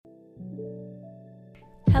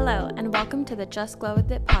Hello, and welcome to the Just Glow With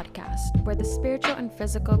It podcast, where the spiritual and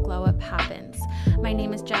physical glow up happens. My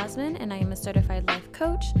name is Jasmine, and I am a certified life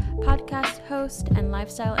coach, podcast host, and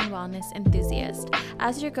lifestyle and wellness enthusiast.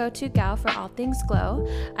 As your go-to gal for all things glow,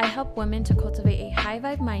 I help women to cultivate a high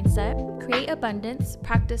vibe mindset, create abundance,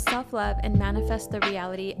 practice self-love, and manifest the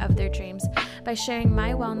reality of their dreams by sharing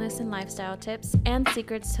my wellness and lifestyle tips and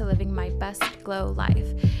secrets to living my best glow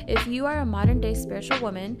life. If you are a modern day spiritual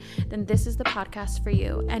woman, then this is the podcast for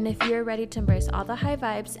you. And if you're ready to embrace all the high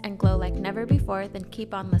vibes and glow like never before, then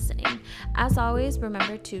keep on listening. As always,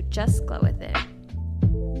 remember to just glow with it.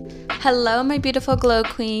 Hello, my beautiful glow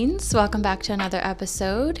queens. Welcome back to another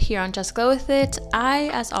episode here on Just Glow With It. I,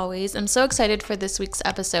 as always, am so excited for this week's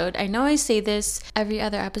episode. I know I say this every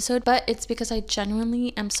other episode, but it's because I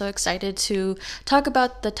genuinely am so excited to talk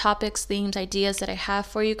about the topics, themes, ideas that I have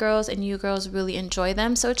for you girls, and you girls really enjoy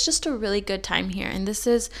them. So it's just a really good time here. And this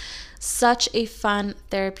is such a fun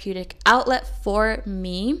therapeutic outlet for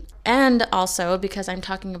me. And also because I'm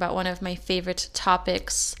talking about one of my favorite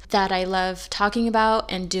topics that I love talking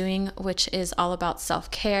about and doing, which is all about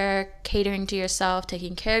self-care, catering to yourself,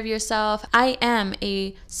 taking care of yourself. I am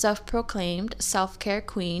a self-proclaimed self-care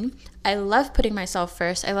queen. I love putting myself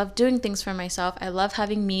first. I love doing things for myself. I love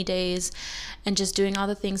having me days and just doing all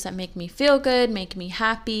the things that make me feel good, make me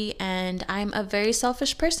happy. And I'm a very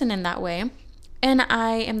selfish person in that way. And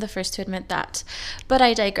I am the first to admit that, but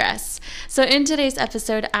I digress. So in today's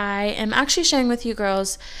episode, I am actually sharing with you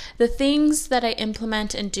girls the things that I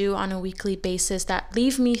implement and do on a weekly basis that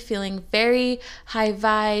leave me feeling very high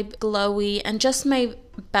vibe, glowy, and just my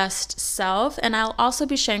best self. And I'll also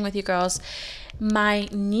be sharing with you girls my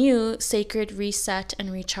new sacred reset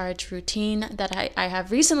and recharge routine that I have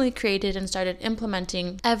recently created and started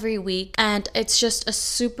implementing every week. And it's just a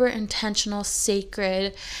super intentional,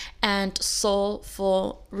 sacred, and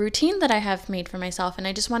soulful routine that I have made for myself. And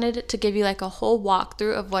I just wanted to give you like a whole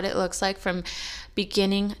walkthrough of what it looks like from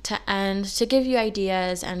beginning to end, to give you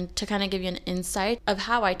ideas and to kind of give you an insight of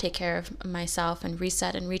how I take care of myself and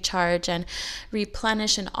reset and recharge and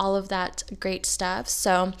replenish and all of that great stuff.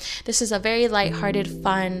 So this is a very lighthearted,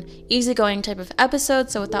 fun, easygoing type of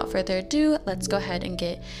episode. So without further ado, let's go ahead and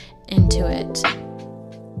get into it.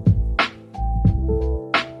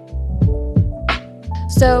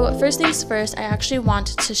 So first things first, I actually want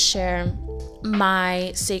to share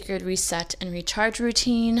my sacred reset and recharge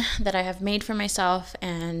routine that I have made for myself,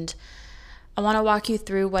 and I want to walk you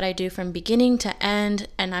through what I do from beginning to end,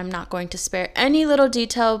 and I'm not going to spare any little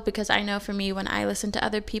detail because I know for me, when I listen to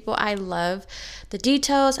other people, I love the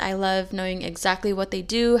details. I love knowing exactly what they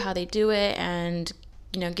do, how they do it, and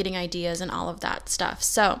getting ideas and all of that stuff.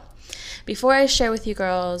 So before I share with you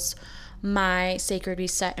girls my sacred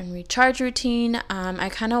reset and recharge routine, I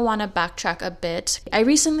kind of want to backtrack a bit. I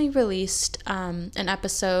recently released an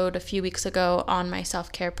episode a few weeks ago on my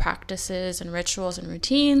self-care practices and rituals and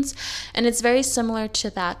routines, and it's very similar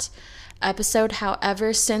to that episode.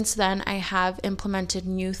 However, since then, I have implemented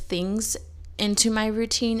new things into my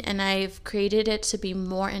routine, and I've created it to be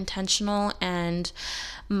more intentional and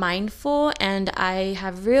mindful, and I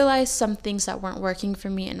have realized some things that weren't working for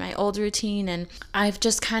me in my old routine, and I've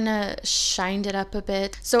just kind of shined it up a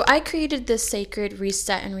bit. So I created this sacred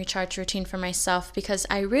reset and recharge routine for myself because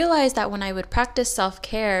I realized that when I would practice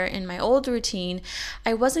self-care in my old routine,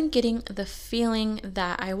 I wasn't getting the feeling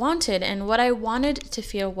that I wanted, and what I wanted to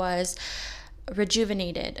feel was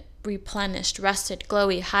rejuvenated, replenished, rested,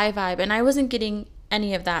 glowy, high vibe, and I wasn't getting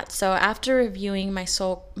any of that. So after reviewing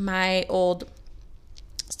my old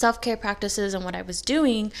self-care practices and what I was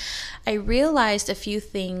doing, I realized a few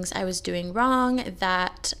things I was doing wrong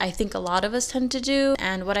that I think a lot of us tend to do.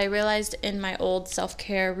 And what I realized in my old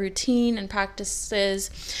self-care routine and practices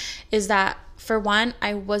is that, for one,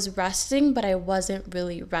 I was resting, but I wasn't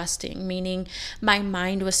really resting, meaning my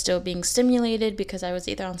mind was still being stimulated because I was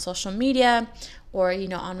either on social media or,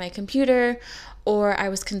 on my computer, or I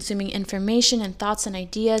was consuming information and thoughts and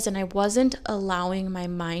ideas, and I wasn't allowing my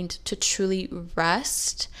mind to truly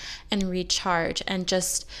rest and recharge and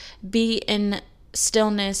just be in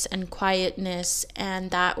stillness and quietness.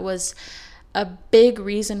 And that was a big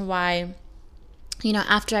reason why,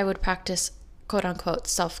 after I would practice quote unquote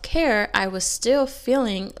self-care, I was still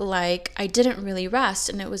feeling like I didn't really rest.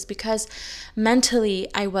 And it was because mentally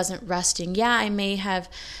I wasn't resting. Yeah, I may have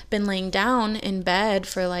been laying down in bed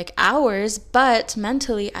for like hours, but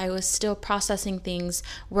mentally I was still processing things,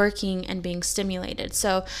 working and being stimulated.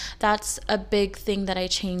 So that's a big thing that I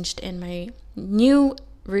changed in my new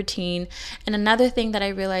routine. And another thing that I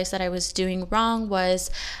realized that I was doing wrong was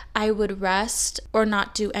I would rest or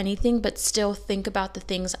not do anything, but still think about the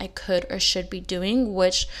things I could or should be doing,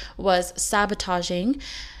 which was sabotaging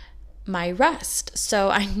my rest. So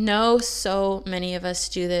I know so many of us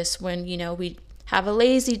do this when, we have a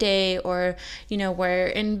lazy day, or, we're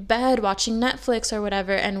in bed watching Netflix or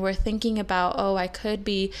whatever, and we're thinking about, I could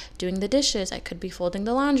be doing the dishes, I could be folding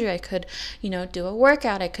the laundry, I could, do a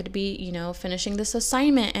workout, I could be, finishing this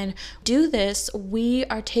assignment. And do this, we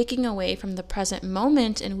are taking away from the present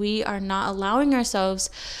moment, and we are not allowing ourselves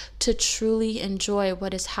to truly enjoy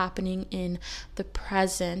what is happening in the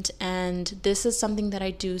present. And this is something that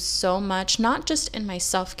I do so much, not just in my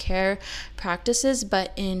self-care practices,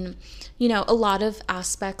 but in a lot of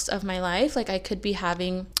aspects of my life. Like I could be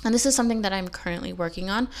having, and this is something that I'm currently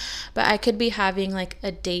working on, but I could be having like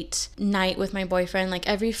a date night with my boyfriend. Like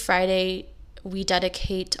every Friday, we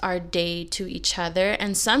dedicate our day to each other.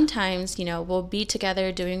 And sometimes, we'll be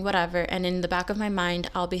together doing whatever. And in the back of my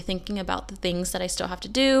mind, I'll be thinking about the things that I still have to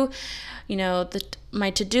do, my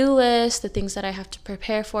to-do list, the things that I have to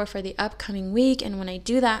prepare for the upcoming week. And when I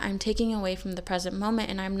do that, I'm taking away from the present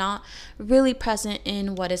moment, and I'm not really present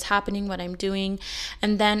in what is happening, what I'm doing.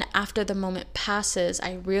 And then after the moment passes,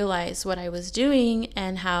 I realize what I was doing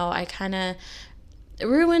and how I kind of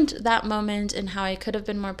ruined that moment and how I could have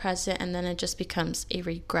been more present, and then it just becomes a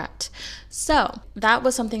regret. So that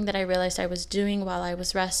was something that I realized I was doing while I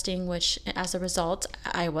was resting, which as a result,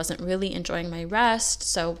 I wasn't really enjoying my rest.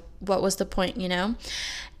 So what was the point,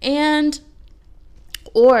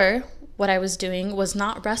 or what I was doing was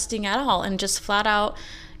not resting at all and just flat out,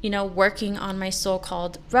 working on my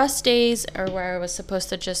so-called rest days, or where I was supposed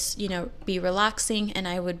to just, be relaxing, and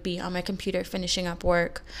I would be on my computer finishing up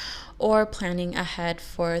work or planning ahead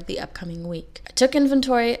for the upcoming week. I took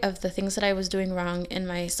inventory of the things that I was doing wrong in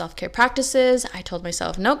my self-care practices. I told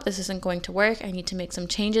myself, nope, this isn't going to work. I need to make some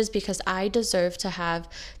changes because I deserve to have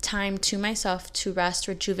time to myself to rest,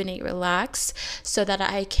 rejuvenate, relax, so that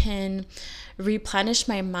I can replenish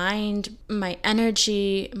my mind, my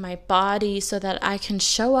energy, my body, so that I can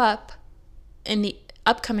show up in the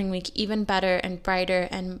upcoming week even better and brighter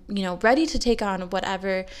and, ready to take on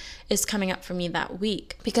whatever is coming up for me that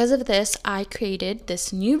week. Because of this, I created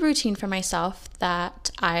this new routine for myself that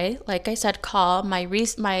I, like I said, call my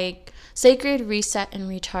sacred reset and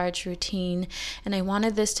recharge routine. And I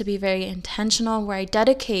wanted this to be very intentional, where I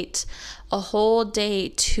dedicate a whole day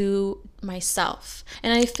to myself.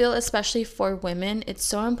 And I feel, especially for women, it's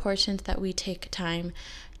so important that we take time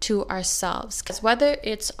to ourselves, because whether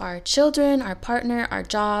it's our children, our partner, our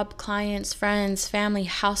job, clients, friends, family,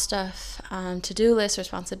 house stuff, to-do lists,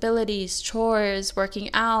 responsibilities, chores, working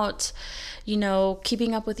out,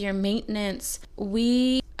 keeping up with your maintenance,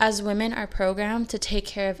 we as women are programmed to take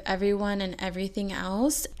care of everyone and everything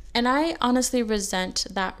else. And I honestly resent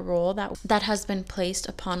that role that has been placed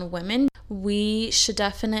upon women. We should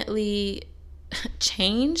definitely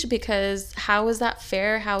change, because how is that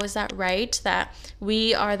fair? How is that right? That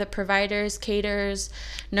we are the providers, caterers,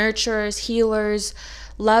 nurturers, healers,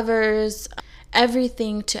 lovers,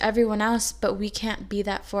 everything to everyone else, but we can't be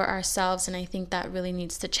that for ourselves. And I think that really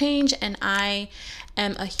needs to change. And I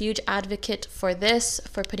am a huge advocate for this,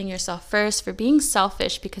 for putting yourself first, for being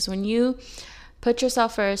selfish, because when you put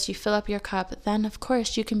yourself first, you fill up your cup, then of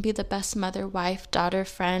course you can be the best mother, wife, daughter,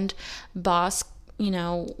 friend, boss,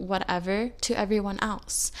 whatever to everyone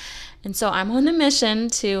else. And so I'm on a mission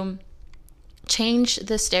to change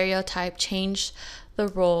the stereotype, change the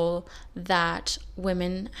role that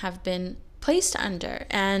women have been placed under.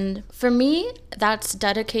 And for me, that's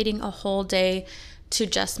dedicating a whole day to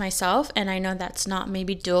just myself. And I know that's not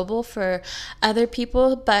maybe doable for other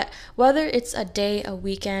people, but whether it's a day, a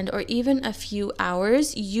weekend, or even a few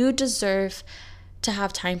hours, you deserve to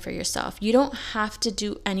have time for yourself. You don't have to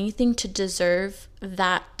do anything to deserve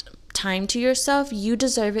that time to yourself. You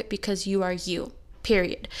deserve it because you are you,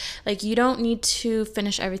 period. Like, you don't need to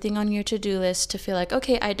finish everything on your to-do list to feel like,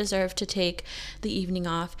 okay, I deserve to take the evening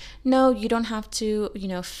off. No, you don't have to,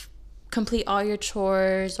 complete all your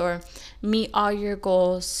chores or meet all your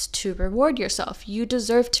goals to reward yourself. You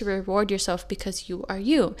deserve to reward yourself because you are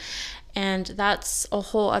you. And that's a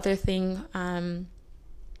whole other thing,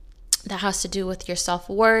 that has to do with your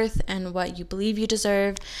self-worth and what you believe you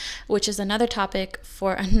deserve, which is another topic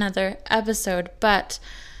for another episode. But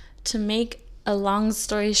to make a long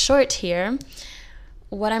story short here,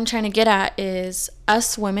 what I'm trying to get at is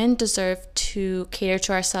us women deserve to cater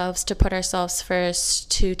to ourselves, to put ourselves first,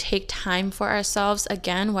 to take time for ourselves.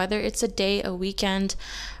 Again, whether it's a day, a weekend,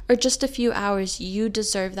 or just a few hours, you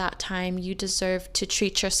deserve that time. You deserve to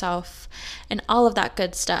treat yourself and all of that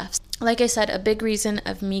good stuff. like I said, a big reason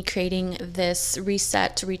of me creating this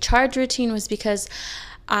reset to recharge routine was because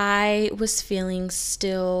I was feeling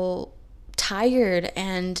still tired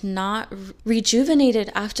and not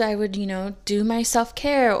rejuvenated after I would, do my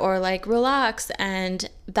self-care or like relax. And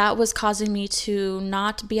that was causing me to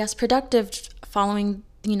not be as productive following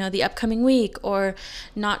the upcoming week, or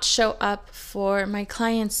not show up for my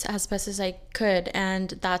clients as best as I could.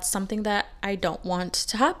 And that's something that I don't want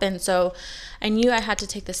to happen. So I knew I had to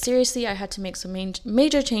take this seriously. I had to make some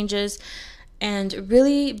major changes and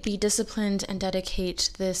really be disciplined and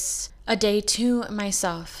dedicate a day to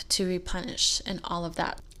myself to replenish and all of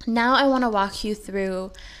that. Now I want to walk you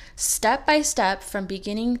through step by step from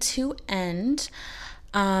beginning to end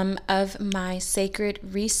of my sacred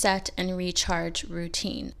reset and recharge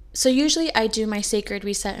routine. So usually I do my sacred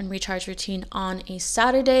reset and recharge routine on a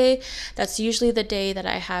Saturday. That's usually the day that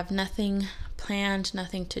I have nothing planned,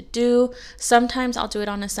 nothing to do. Sometimes I'll do it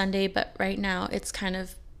on a Sunday, but right now it's kind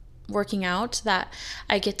of working out that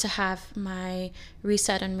I get to have my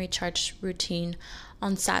reset and recharge routine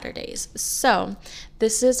on Saturdays. So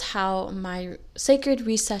this is how my sacred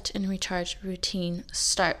reset and recharge routine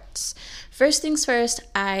starts. First things first,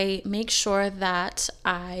 I make sure that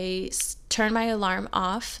I turn my alarm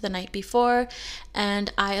off the night before,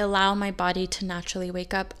 and I allow my body to naturally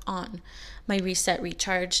wake up on my reset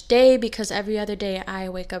recharge day, because every other day I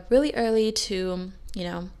wake up really early to,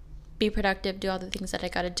 be productive, do all the things that I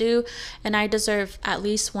gotta do. And I deserve at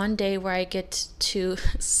least one day where I get to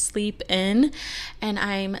sleep in. And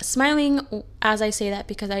I'm smiling as I say that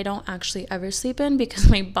because I don't actually ever sleep in, because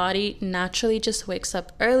my body naturally just wakes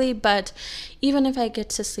up early. But even if I get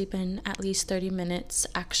to sleep in at least 30 minutes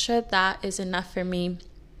extra, that is enough for me.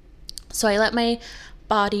 So I let my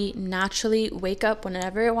body naturally wake up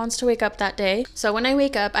whenever it wants to wake up that day. So when I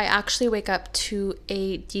wake up, I actually wake up to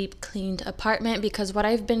a deep cleaned apartment, because what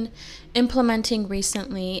I've been implementing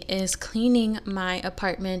recently is cleaning my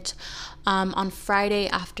apartment on Friday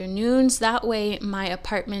afternoons. That way my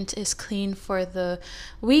apartment is clean for the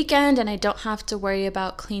weekend and I don't have to worry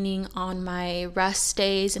about cleaning on my rest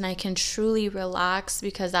days, and I can truly relax,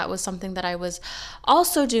 because that was something that I was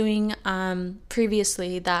also doing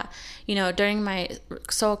previously, that during my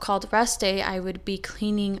so-called rest day I would be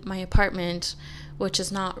cleaning my apartment, which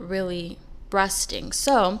is not really resting.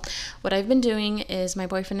 So what I've been doing is my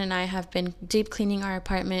boyfriend and I have been deep cleaning our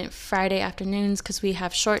apartment Friday afternoons, because we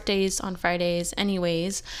have short days on Fridays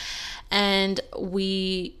anyways, and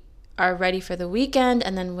we are ready for the weekend.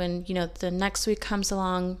 And then when the next week comes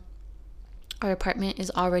along, our apartment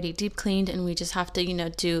is already deep cleaned and we just have to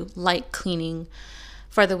do light cleaning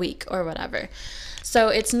for the week or whatever. So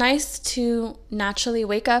it's nice to naturally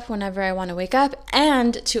wake up whenever I want to wake up,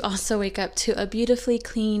 and to also wake up to a beautifully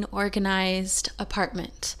clean, organized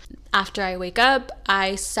apartment. After I wake up,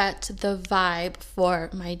 I set the vibe for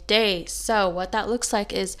my day. So what that looks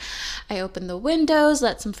like is I open the windows,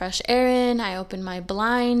 let some fresh air in. I open my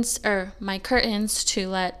blinds or my curtains to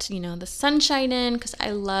let the sunshine in, because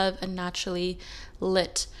I love a naturally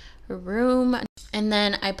lit room. And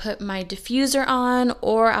then I put my diffuser on,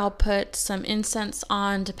 or I'll put some incense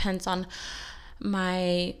on, depends on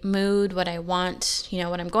my mood, what I want,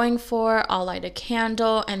 what I'm going for. I'll light a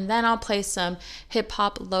candle, and then I'll play some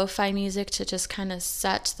hip-hop lo-fi music to just kind of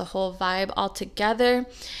set the whole vibe all together.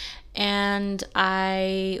 And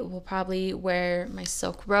I will probably wear my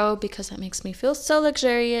silk robe, because that makes me feel so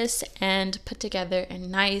luxurious and put together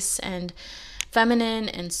and nice and feminine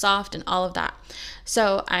and soft and all of that.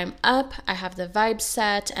 So I'm up, I have the vibe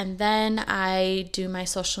set, and then I do my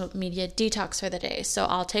social media detox for the day. So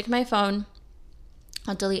I'll take my phone,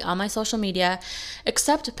 I'll delete all my social media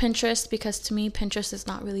except Pinterest, because to me Pinterest is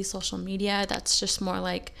not really social media. That's just more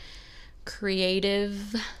like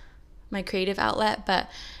my creative outlet. But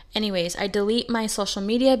anyways, I delete my social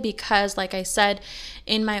media because, like I said,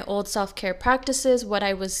 in my old self-care practices, what I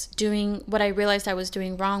realized I was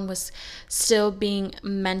doing wrong was still being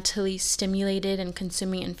mentally stimulated and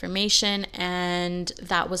consuming information, and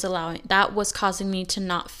that was causing me to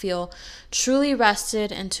not feel truly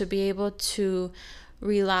rested and to be able to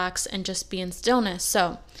relax and just be in stillness.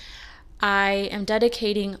 So I am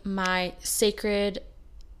dedicating my sacred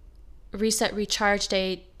reset recharge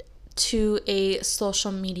day to a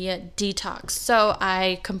social media detox. So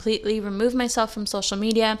I completely remove myself from social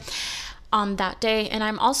media on that day. And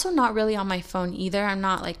I'm also not really on my phone either. I'm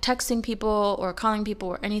not like texting people or calling people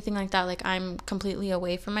or anything like that. Like, I'm completely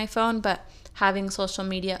away from my phone, but having social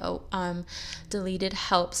media deleted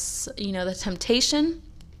helps, the temptation.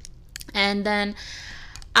 And then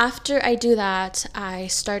After I do that, I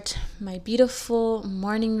start my beautiful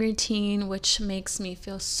morning routine, which makes me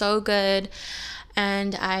feel so good.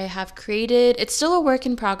 And I have created, it's still a work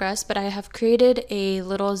in progress, but I have created a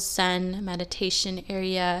little Zen meditation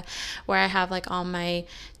area where I have like all my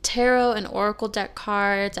tarot and oracle deck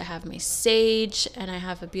cards. I have my sage, and I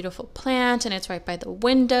have a beautiful plant, and it's right by the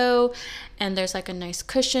window. And there's like a nice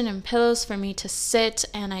cushion and pillows for me to sit,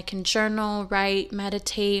 and I can journal, write,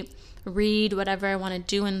 meditate, read, whatever I want to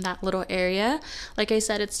do in that little area. Like I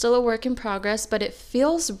said, it's still a work in progress, but it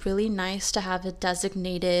feels really nice to have a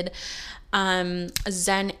designated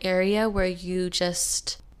Zen area where you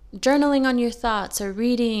just journaling on your thoughts or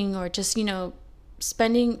reading, or just,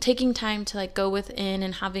 taking time to like go within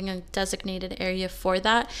and having a designated area for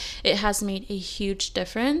that. It has made a huge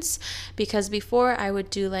difference, because before I would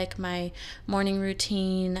do like my morning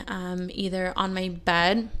routine either on my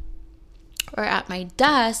bed or at my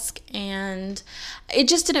desk, and it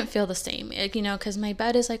just didn't feel the same, because my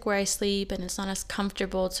bed is like where I sleep, and it's not as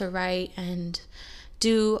comfortable to write and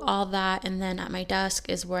do all that, and then at my desk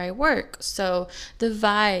is where I work. So the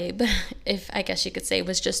vibe, if I guess you could say,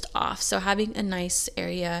 was just off. So having a nice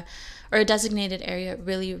area or a designated area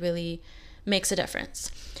really, really makes a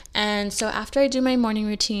difference. And so after I do my morning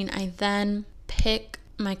routine, I then pick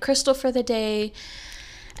my crystal for the day.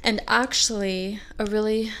 And actually, a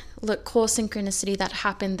really cool synchronicity that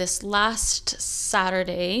happened this last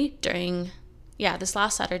Saturday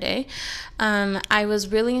I was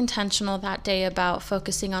really intentional that day about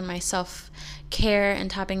focusing on my self-care and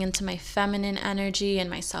tapping into my feminine energy and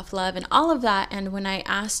my self-love and all of that. And when I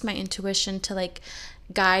asked my intuition to like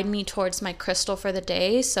guide me towards my crystal for the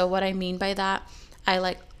day, so what I mean by that,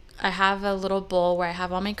 I have a little bowl where I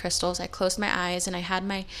have all my crystals. I closed my eyes and I had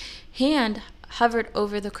my hand hovered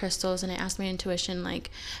over the crystals, and I asked my intuition, like,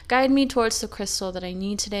 guide me towards the crystal that I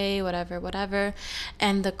need today, whatever.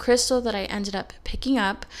 And the crystal that I ended up picking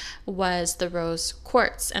up was the rose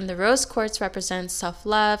quartz. And the rose quartz represents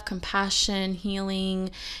self-love, compassion,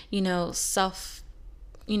 healing,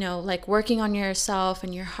 like working on yourself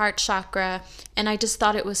and your heart chakra. And I just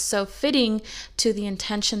thought it was so fitting to the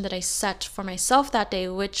intention that I set for myself that day,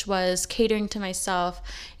 which was catering to myself,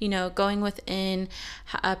 going within,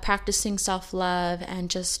 practicing self-love, and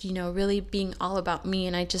just, really being all about me.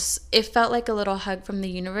 And it felt like a little hug from the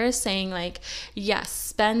universe saying like, yes,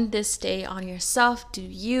 spend this day on yourself. Do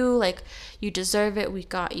you, like, you deserve it. We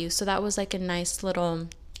got you. So that was like a nice little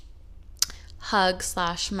hug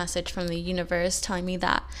 / message from the universe telling me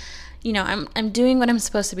that, I'm doing what I'm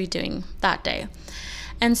supposed to be doing that day.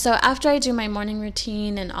 And so after I do my morning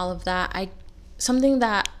routine and all of that, something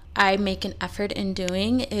that I make an effort in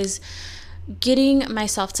doing is getting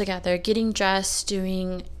myself together, getting dressed,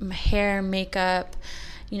 doing my hair, makeup,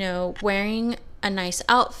 wearing a nice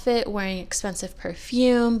outfit, wearing expensive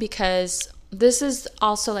perfume, because this is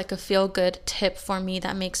also like a feel-good tip for me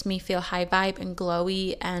that makes me feel high vibe and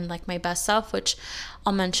glowy and like my best self, which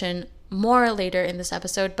I'll mention more later in this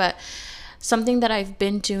episode. But something that I've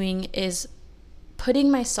been doing is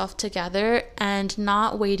putting myself together and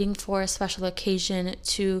not waiting for a special occasion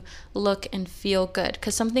to look and feel good.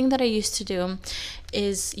 Because something that I used to do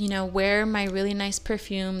is, wear my really nice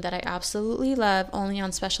perfume that I absolutely love only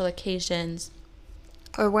on special occasions,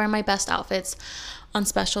 or wear my best outfits on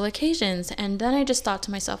special occasions. And then I just thought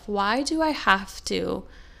to myself, why do I have to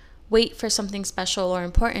wait for something special or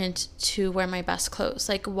important to wear my best clothes?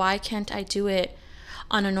 Like, why can't I do it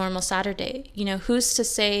on a normal Saturday? Who's to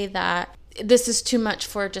say that this is too much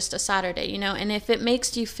for just a Saturday, and if it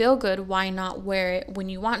makes you feel good, why not wear it when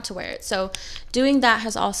you want to wear it? So doing that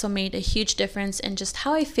has also made a huge difference in just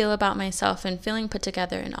how I feel about myself and feeling put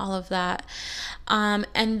together and all of that. And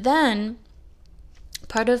then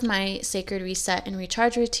part of my sacred reset and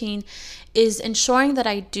recharge routine is ensuring that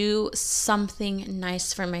I do something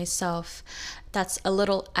nice for myself that's a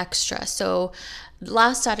little extra. So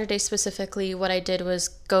last Saturday specifically, what I did was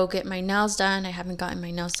go get my nails done. I haven't gotten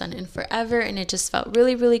my nails done in forever, and it just felt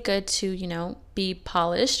really, really good to, be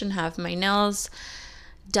polished and have my nails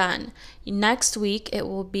done. Next week, it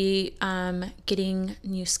will be getting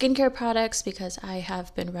new skincare products, because I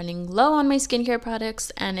have been running low on my skincare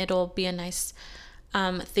products, and it'll be a nice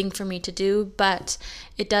thing for me to do. But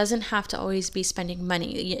it doesn't have to always be spending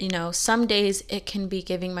money. Some days it can be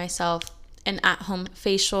giving myself an at-home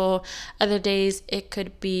facial. Other days it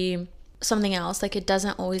could be something else. Like, it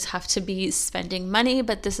doesn't always have to be spending money,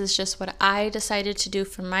 but this is just what I decided to do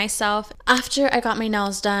for myself. After I got my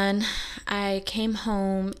nails done, I came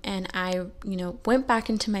home and I, went back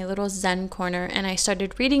into my little Zen corner, and I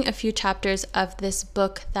started reading a few chapters of this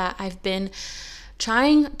book that I've been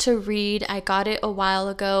trying to read. I got it a while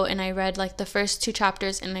ago and I read like the first 2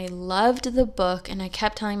 chapters and I loved the book, and I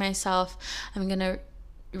kept telling myself, I'm going to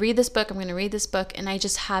read this book, and I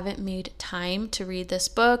just haven't made time to read this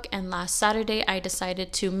book. And last Saturday I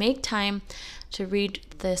decided to make time to read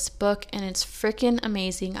this book, and it's freaking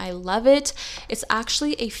amazing. I love it. It's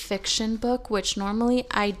actually a fiction book, which normally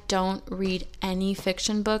I don't read any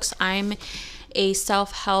fiction books. I'm a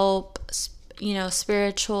self-help,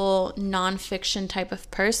 spiritual, non-fiction type of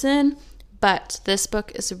person, but this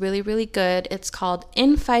book is really, really good. It's called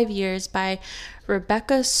In 5 Years by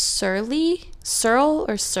Rebecca Serle. It's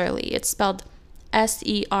spelled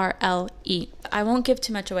Serle. I won't give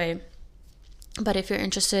too much away, but if you're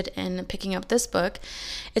interested in picking up this book,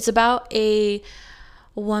 it's about a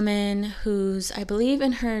woman who's, I believe,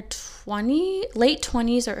 in her late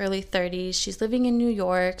 20s or early 30s. She's living in New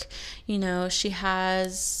York. She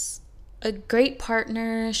has a great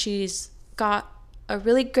partner. She's got a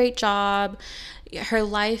really great job. Her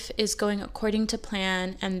life is going according to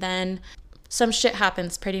plan, and then some shit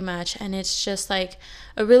happens pretty much. And it's just like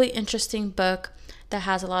a really interesting book that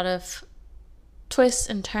has a lot of twists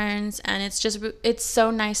and turns, and it's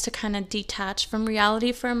so nice to kind of detach from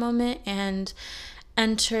reality for a moment and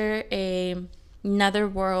enter another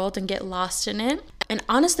world and get lost in it. And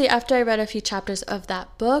honestly, after I read a few chapters of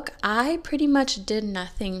that book, I pretty much did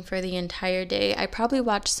nothing for the entire day. I probably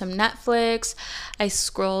watched some Netflix. I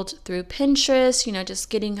scrolled through Pinterest, just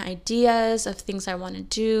getting ideas of things I want to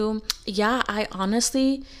do. Yeah, I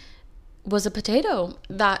honestly was a potato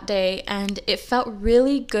that day, and it felt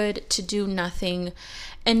really good to do nothing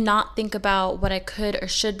and not think about what I could or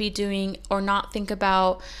should be doing, or not think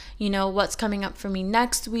about what's coming up for me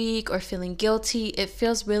next week or feeling guilty. It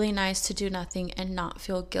feels really nice to do nothing and not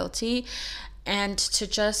feel guilty, and to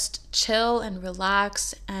just chill and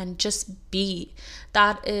relax and just be.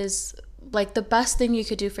 That is like the best thing you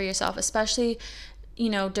could do for yourself, especially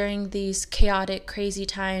during these chaotic, crazy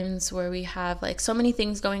times where we have like so many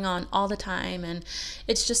things going on all the time. And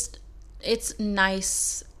it's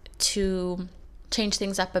nice to change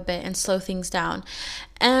things up a bit and slow things down.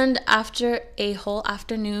 And after a whole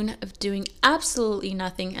afternoon of doing absolutely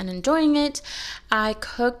nothing and enjoying it, I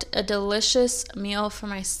cooked a delicious meal for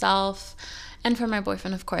myself and for my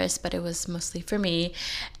boyfriend, of course, but it was mostly for me.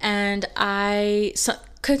 And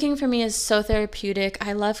cooking for me is so therapeutic.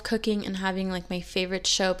 I love cooking and having like my favorite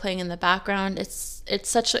show playing in the background.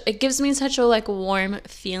 It gives me such a like warm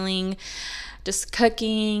feeling, just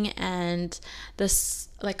cooking and this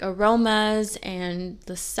like aromas and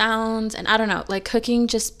the sounds, and I don't know, like cooking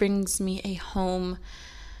just brings me a home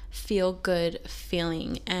feel good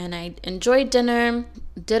feeling. And I enjoyed dinner,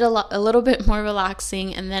 did a little bit more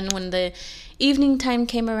relaxing, and then when the evening time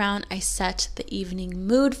came around, I set the evening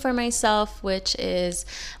mood for myself, which is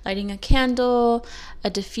lighting a candle,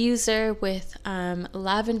 a diffuser with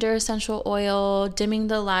lavender essential oil, dimming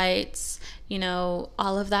the lights,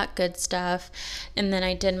 all of that good stuff. And then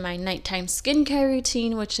I did my nighttime skincare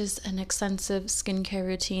routine, which is an extensive skincare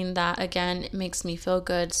routine that, again, makes me feel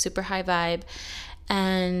good, super high vibe,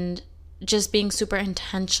 and just being super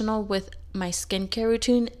intentional with my skincare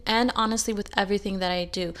routine, and honestly with everything that I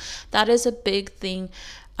do. That is a big thing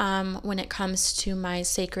when it comes to my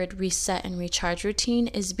sacred reset and recharge routine,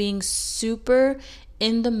 is being super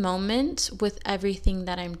in the moment with everything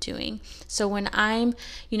that I'm doing. So when I'm,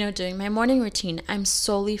 doing my morning routine, I'm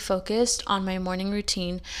solely focused on my morning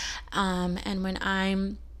routine. And when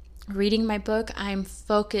I'm reading my book, I'm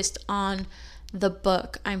focused on the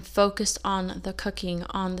book. I'm focused on the cooking,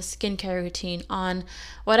 on the skincare routine, on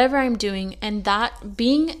whatever I'm doing. And that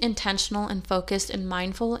being intentional and focused and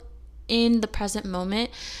mindful in the present moment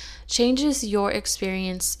changes your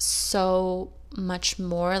experience so much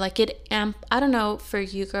more. Like I don't know for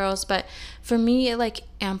you girls, but for me, it like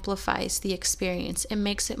amplifies the experience. It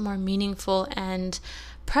makes it more meaningful and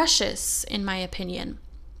precious, in my opinion.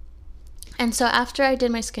 And so after I did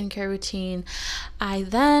my skincare routine, I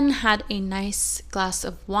then had a nice glass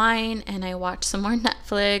of wine and I watched some more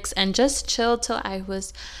Netflix and just chilled till I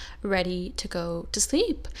was ready to go to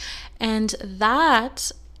sleep. And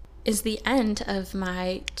that is the end of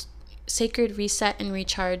my sacred reset and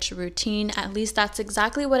recharge routine. At least that's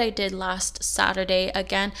exactly what I did last Saturday.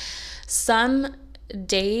 Again, some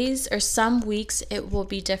days or some weeks it will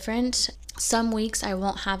be different. Some weeks I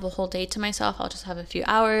won't have a whole day to myself. I'll just have a few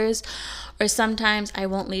hours. Or sometimes I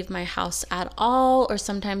won't leave my house at all. Or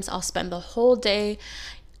sometimes I'll spend the whole day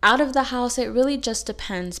out of the house. It really just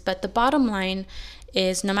depends. But the bottom line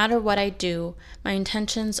is, no matter what I do, my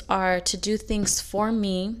intentions are to do things for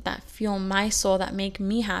me that fuel my soul, that make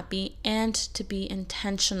me happy, and to be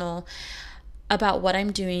intentional about what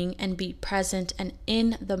I'm doing and be present and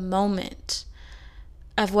in the moment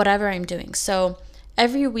of whatever I'm doing. So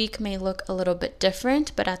every week may look a little bit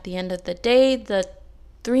different, but at the end of the day, the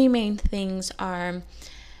 3 main things are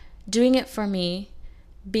doing it for me,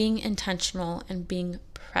 being intentional, and being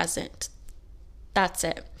present. That's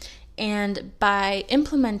it. And by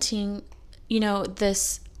implementing,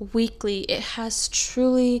 this weekly, it has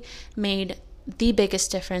truly made the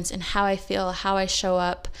biggest difference in how I feel, how I show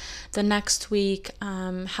up the next week,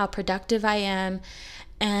 how productive I am.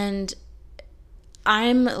 And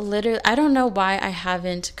I don't know why I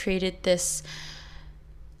haven't created this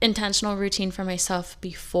intentional routine for myself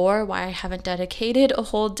before, why I haven't dedicated a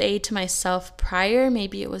whole day to myself prior.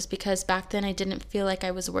 Maybe it was because back then I didn't feel like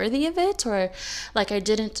I was worthy of it, or like I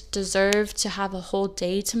didn't deserve to have a whole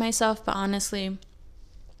day to myself. But honestly,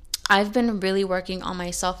 I've been really working on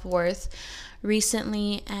my self-worth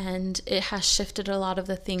recently, and it has shifted a lot of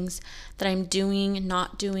the things that I'm doing,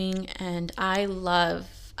 not doing, and I love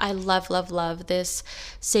this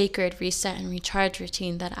sacred reset and recharge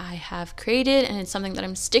routine that I have created, and it's something that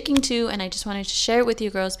I'm sticking to. And I just wanted to share it with you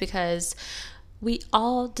girls because we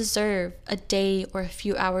all deserve a day or a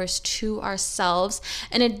few hours to ourselves,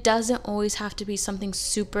 and it doesn't always have to be something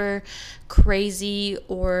super crazy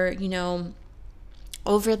or,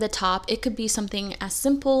 over the top. It could be something as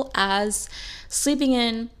simple as sleeping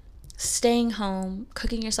in, staying home,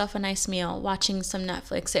 cooking yourself a nice meal, watching some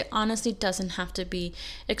Netflix. It honestly doesn't have to be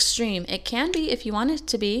extreme. It can be if you want it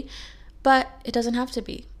to be, but it doesn't have to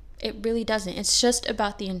be. It really doesn't. It's just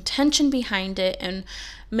about the intention behind it and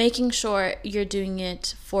making sure you're doing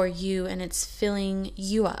it for you and it's filling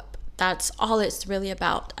you up. That's all it's really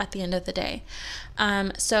about at the end of the day.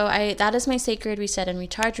 So that is my sacred reset and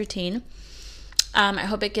recharge routine. I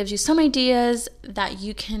hope it gives you some ideas that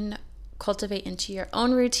you can cultivate into your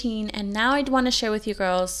own routine. And now I'd want to share with you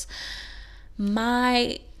girls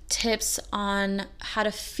my tips on how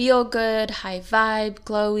to feel good, high vibe,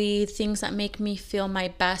 glowy, things that make me feel my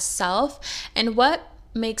best self. And what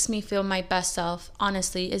makes me feel my best self,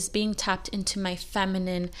 honestly, is being tapped into my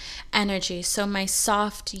feminine energy. So my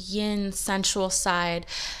soft, yin, sensual side.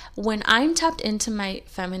 When I'm tapped into my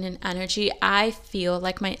feminine energy, I feel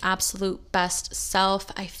like my absolute best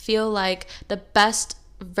self. I feel like the best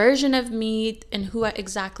version of me and who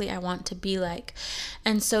exactly I want to be like.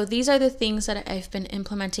 And so these are the things that I've been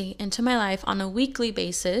implementing into my life on a weekly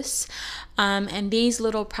basis. And these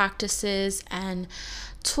little practices and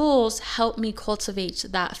tools help me cultivate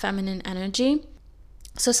that feminine energy.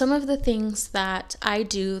 So some of the things that I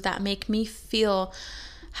do that make me feel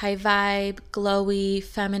high vibe, glowy,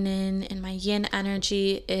 feminine, in my yin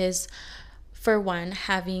energy is, for one,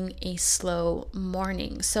 having a slow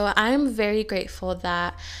morning. So I'm very grateful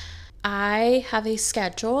that I have a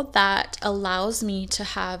schedule that allows me to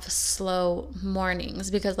have slow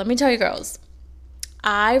mornings, because let me tell you girls,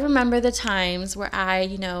 I remember the times where I,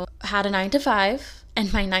 had a 9-to-5,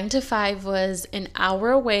 and my 9-to-5 was an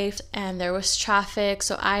hour away and there was traffic.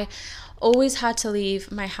 So I always had to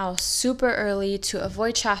leave my house super early to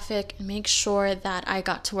avoid traffic and make sure that I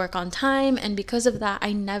got to work on time. And because of that,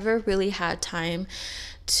 I never really had time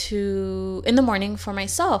in the morning for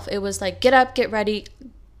myself. It was like, get up, get ready,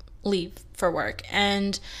 leave for work.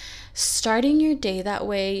 And starting your day that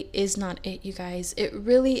way is not it, you guys. It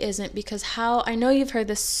really isn't, because I know you've heard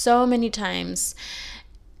this so many times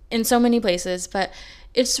in so many places, but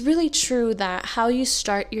it's really true that how you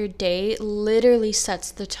start your day literally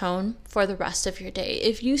sets the tone for the rest of your day.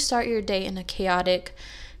 If you start your day in a chaotic,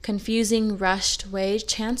 confusing, rushed way,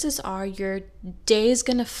 chances are your day is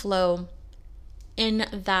going to flow in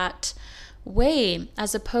that way,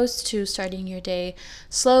 as opposed to starting your day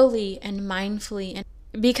slowly and mindfully. And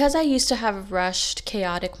because I used to have rushed,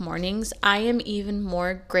 chaotic mornings, I am even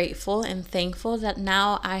more grateful and thankful that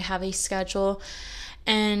now I have a schedule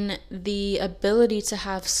and the ability to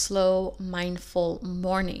have slow, mindful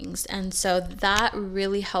mornings. And so that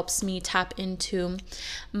really helps me tap into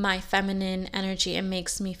my feminine energy and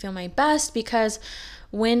makes me feel my best, because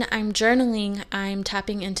when I'm journaling, I'm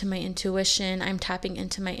tapping into my intuition, I'm tapping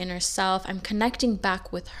into my inner self, I'm connecting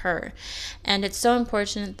back with her. And it's so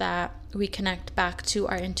important that we connect back to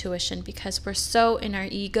our intuition, because we're so in our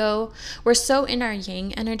ego, we're so in our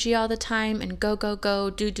yang energy all the time, and go,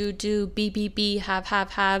 do, be, have,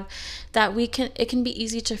 that it can be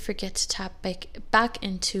easy to forget to tap back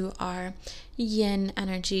into our yin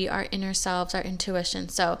energy, our inner selves, our intuition.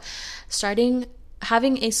 So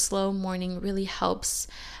having a slow morning really helps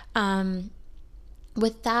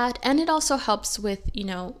with that. And it also helps with,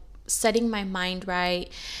 setting my mind right,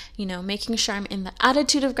 making sure I'm in the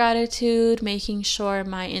attitude of gratitude, making sure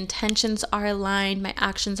my intentions are aligned, my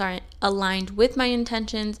actions are aligned with my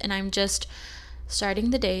intentions, and I'm just starting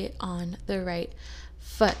the day on the right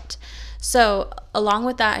foot. So along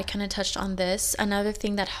with that, I kind of touched on this. Another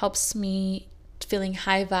thing that helps me feeling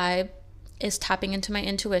high vibe is tapping into my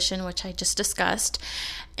intuition, which I just discussed.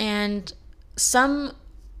 And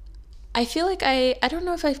I feel like I don't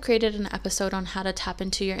know if I've created an episode on how to tap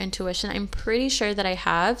into your intuition. I'm pretty sure that I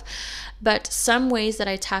have, but some ways that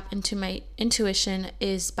I tap into my intuition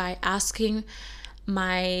is by asking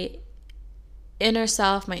my inner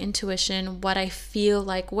self, my intuition, what I feel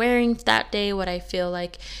like wearing that day, what I feel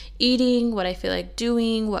like eating, what I feel like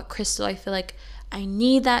doing, what crystal I feel like I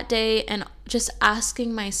need that day, and just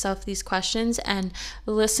asking myself these questions and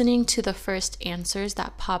listening to the first answers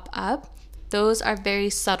that pop up. Those are very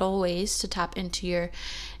subtle ways to tap into your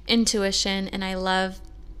intuition, and I love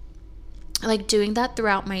doing that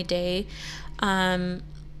throughout my day, and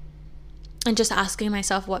just asking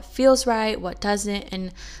myself what feels right, what doesn't,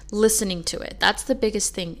 and listening to it. That's the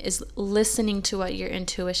biggest thing, is listening to what your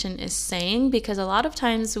intuition is saying, because a lot of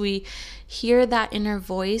times we hear that inner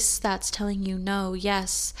voice that's telling you no,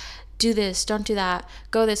 yes, do this, don't do that,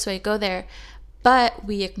 go this way, go there. But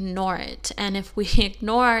we ignore it. And if we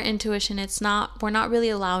ignore our intuition, we're not really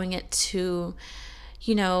allowing it to,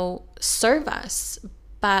 serve us.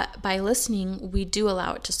 But by listening, we do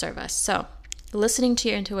allow it to serve us. So listening to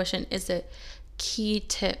your intuition is a key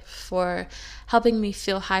tip for helping me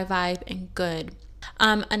feel high vibe and good.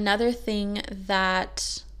 Another thing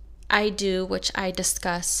that I do, which I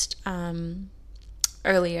discussed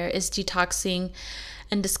earlier, is detoxing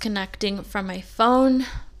and disconnecting from my phone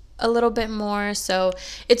a little bit more. So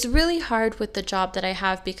it's really hard with the job that I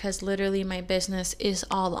have, because literally my business is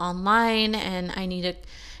all online, and I need to,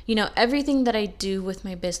 everything that I do with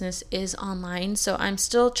my business is online. So I'm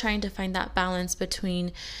still trying to find that balance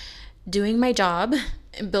between doing my job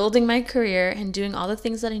and building my career and doing all the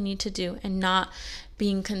things that I need to do, and not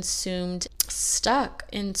being stuck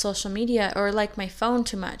in social media or my phone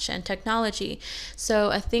too much and technology. So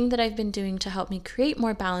a thing that I've been doing to help me create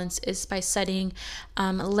more balance is by setting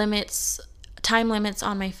time limits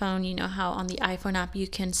on my phone. You know how on the iPhone app you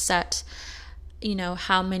can set,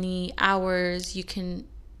 how many hours you can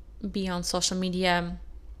be on social media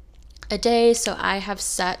a day. So I have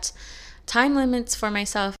set time limits for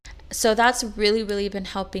myself. So that's really, really been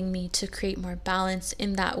helping me to create more balance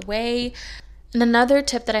in that way. And another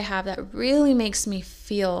tip that I have that really makes me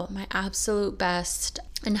feel my absolute best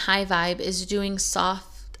and high vibe is doing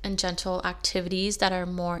soft and gentle activities that are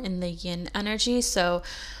more in the yin energy. So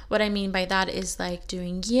what I mean by that is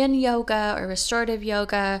doing yin yoga or restorative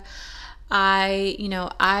yoga.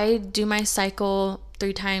 I do my cycle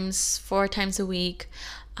 4 times a week.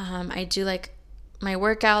 I do my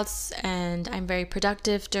workouts, and I'm very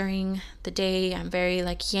productive during the day. I'm very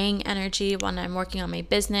yang energy when I'm working on my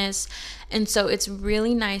business. And so it's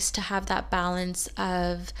really nice to have that balance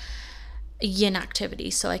of yin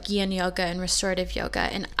activity. So yin yoga and restorative yoga.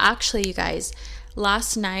 And actually, you guys,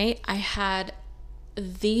 last night I had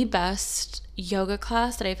the best yoga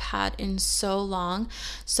class that I've had in so long.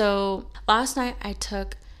 So last night I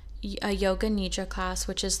took a yoga nidra class,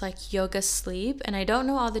 which is yoga sleep, and I don't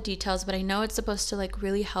know all the details, but I know it's supposed to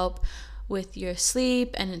really help with your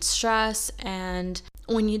sleep and stress. And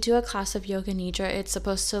when you do a class of yoga nidra, it's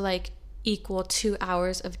supposed to equal 2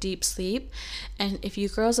 hours of deep sleep. And if you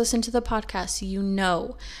girls listen to the podcast, you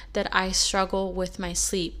know that I struggle with my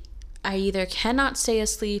sleep. I either cannot stay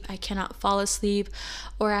asleep, I cannot fall asleep,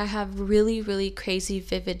 or I have really, really crazy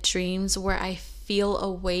vivid dreams where I feel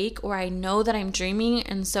awake, or I know that I'm dreaming,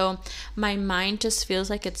 and so my mind just feels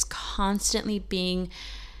like it's constantly being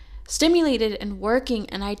stimulated and working,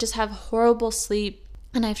 and I just have horrible sleep.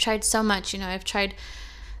 And I've tried so much, I've tried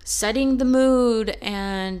setting the mood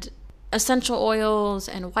and essential oils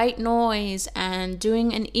and white noise and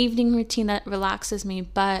doing an evening routine that relaxes me,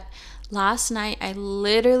 but last night I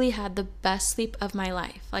literally had the best sleep of my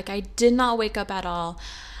life. I did not wake up at all.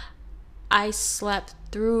 I slept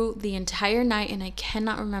through the entire night, and I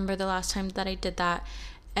cannot remember the last time that I did that.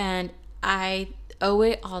 And I owe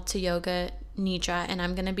it all to yoga nidra, and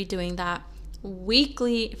I'm going to be doing that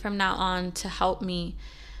weekly from now on to help me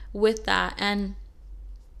with that. And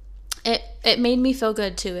it made me feel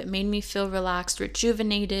good too. It made me feel relaxed,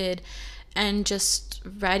 rejuvenated, and just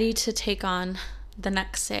ready to take on the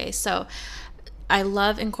next day. So I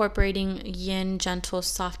love incorporating yin, gentle,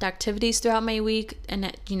 soft activities throughout my week. And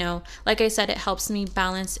it, like I said, it helps me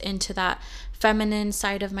balance into that feminine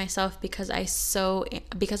side of myself, because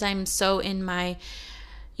I'm so in my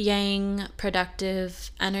yang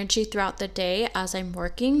productive energy throughout the day as I'm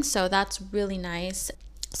working. So that's really nice.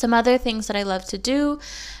 Some other things that I love to do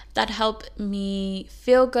that help me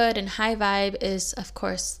feel good and high vibe is, of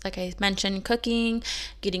course, like I mentioned, cooking,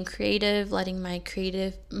 getting creative, letting my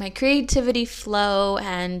creativity flow,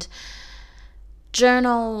 and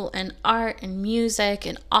journal and art and music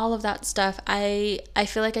and all of that stuff. I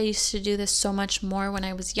feel like I used to do this so much more when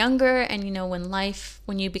I was younger, and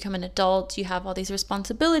when you become an adult, you have all these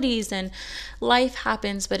responsibilities and life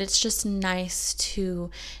happens, but it's just nice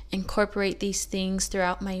to incorporate these things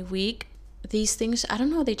throughout my week. These things, I don't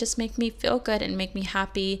know, they just make me feel good and make me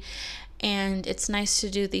happy, and it's nice to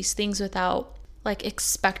do these things without like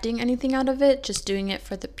expecting anything out of it. Just doing it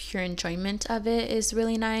for the pure enjoyment of it is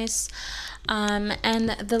really nice. And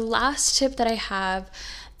the last tip that I have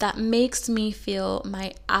that makes me feel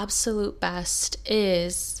my absolute best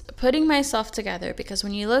is putting myself together, because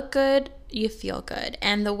when you look good, you feel good.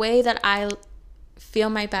 And the way that I feel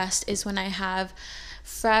my best is when I have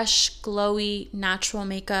fresh, glowy, natural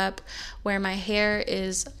makeup, where my hair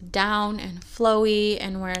is down and flowy,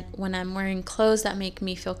 and when I'm wearing clothes that make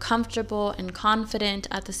me feel comfortable and confident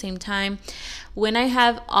at the same time. When I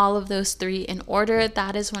have all of those three in order,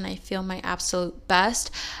 that is when I feel my absolute best.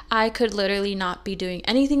 I could literally not be doing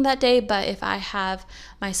anything that day, but if I have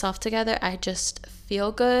myself together, I just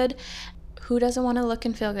feel good. Who doesn't want to look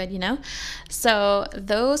and feel good, So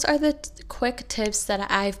those are the quick tips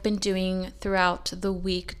that I've been doing throughout the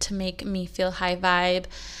week to make me feel high vibe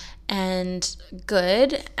and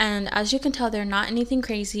good. And as you can tell, they're not anything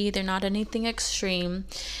crazy. They're not anything extreme.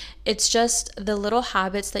 It's just the little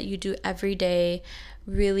habits that you do every day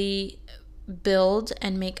really build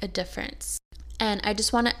and make a difference. And I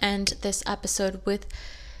just want to end this episode with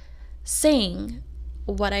saying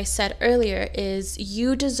what I said earlier is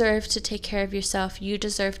you deserve to take care of yourself. You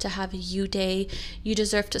deserve to have a you day. You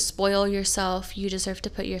deserve to spoil yourself. You deserve to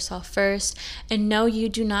put yourself first. And no, you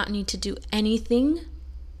do not need to do anything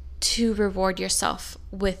to reward yourself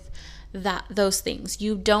with those things.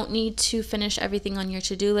 You don't need to finish everything on your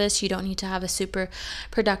to-do list. You don't need to have a super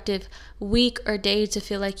productive week or day to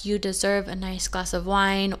feel like you deserve a nice glass of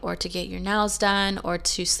wine, or to get your nails done, or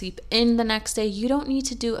to sleep in the next day. You don't need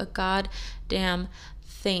to do a goddamn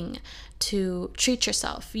thing to treat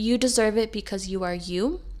yourself. You deserve it because you are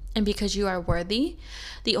you and because you are worthy.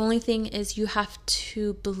 The only thing is you have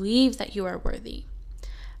to believe that you are worthy.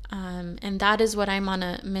 And that is what I'm on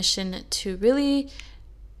a mission to really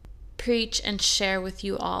preach and share with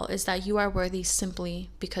you all, is that you are worthy simply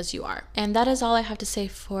because you are. And that is all I have to say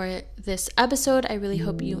for this episode. I really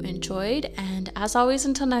hope you enjoyed. And as always,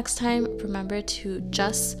 until next time, remember to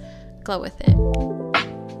just glow with it.